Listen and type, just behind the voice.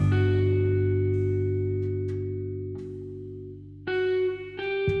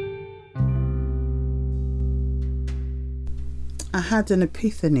had an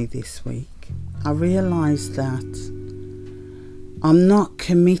epiphany this week. I realised that I'm not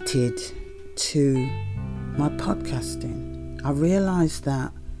committed to my podcasting. I realised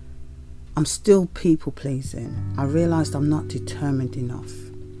that I'm still people pleasing. I realised I'm not determined enough.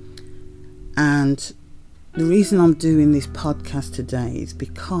 And the reason I'm doing this podcast today is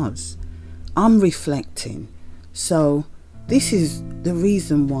because I'm reflecting. So this is the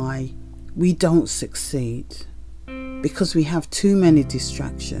reason why we don't succeed. Because we have too many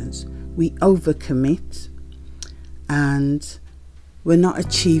distractions. We overcommit and we're not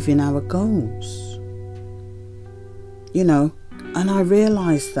achieving our goals. You know, and I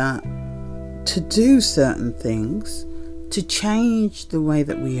realised that to do certain things, to change the way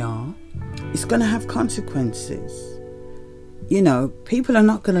that we are, it's going to have consequences. You know, people are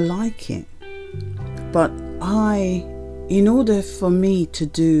not going to like it. But in order for me to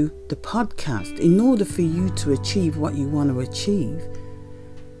do the podcast, in order for you to achieve what you want to achieve,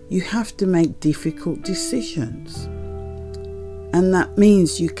 you have to make difficult decisions. And that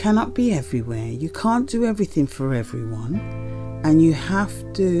means you cannot be everywhere. You can't do everything for everyone. And you have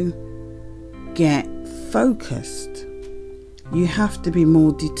to get focused. You have to be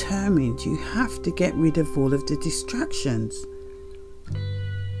more determined. You have to get rid of all of the distractions.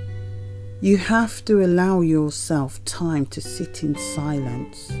 You have to allow yourself time to sit in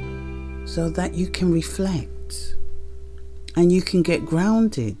silence so that you can reflect and you can get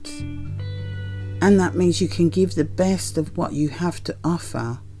grounded. And that means you can give the best of what you have to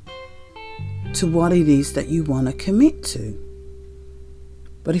offer to what it is that you want to commit to.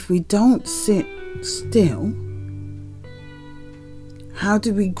 But if we don't sit still, how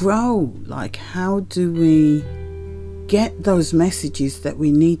do we grow? Like, how do we get those messages that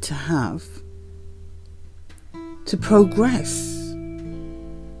we need to have to progress?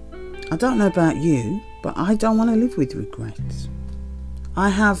 I don't know about you, but I don't want to live with regrets.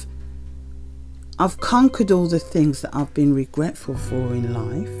 I've conquered all the things that I've been regretful for in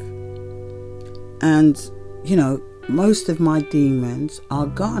life. And, you know, most of my demons are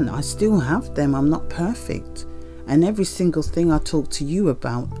gone. I still have them. I'm not perfect. And every single thing I talk to you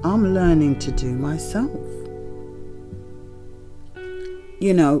about, I'm learning to do myself.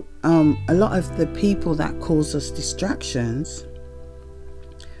 You know, a lot of the people that cause us distractions,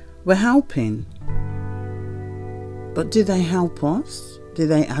 we're helping. But do they help us? Do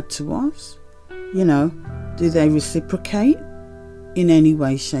they add to us? You know, do they reciprocate in any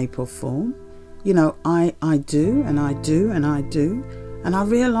way, shape or form? You know, I do and I do and I do. And I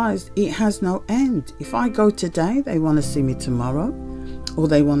realised it has no end. If I go today, they want to see me tomorrow or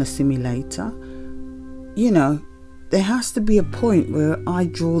they want to see me later. You know, there has to be a point where I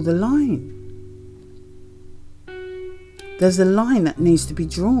draw the line. There's a line that needs to be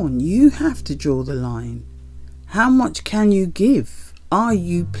drawn. You have to draw the line. How much can you give? Are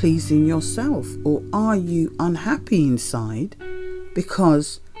you pleasing yourself or are you unhappy inside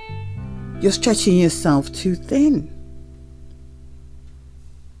because you're stretching yourself too thin?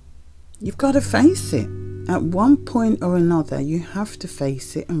 You've got to face it. At one point or another, you have to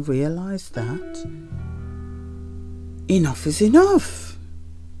face it and realise that enough is enough.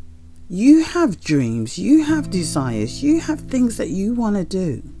 You have dreams, you have desires, you have things that you want to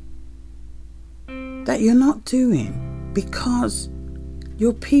do that you're not doing because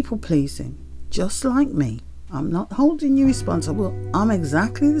you're people pleasing, just like me. I'm not holding you responsible. I'm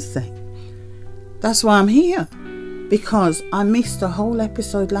exactly the same. That's why I'm here. Because I missed a whole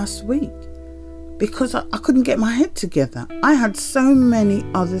episode last week. Because I couldn't get my head together. I had so many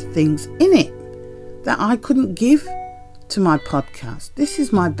other things in it that I couldn't give to my podcast. This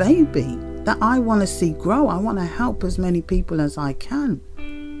is my baby that I want to see grow. I want to help as many people as I can.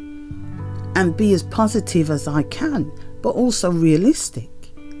 And be as positive as I can. But also realistic.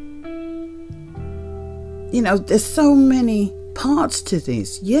 You know, there's so many parts to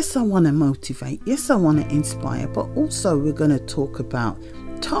this. Yes, I want to motivate. Yes, I want to inspire. But also we're going to talk about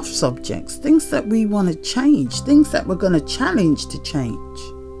tough subjects, things that we want to change, things that we're going to challenge to change.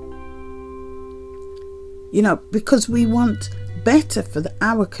 You know, because we want better for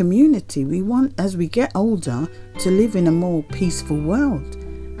our community. We want, as we get older, to live in a more peaceful world.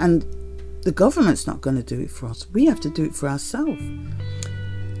 And the government's not going to do it for us. We have to do it for ourselves.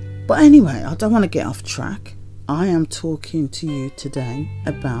 But anyway, I don't want to get off track. I am talking to you today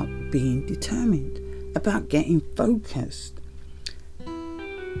about being determined, about getting focused.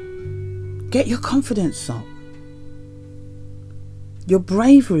 Get your confidence up, your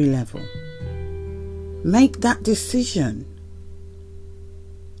bravery level. Make that decision.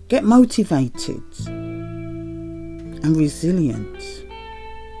 Get motivated and resilient.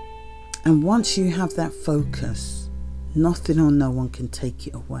 And once you have that focus, Nothing or no one can take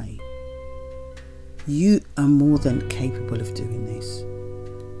it away. You are more than capable of doing this.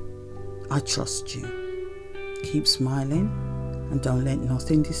 I trust you. Keep smiling and don't let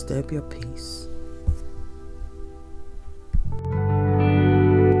nothing disturb your peace.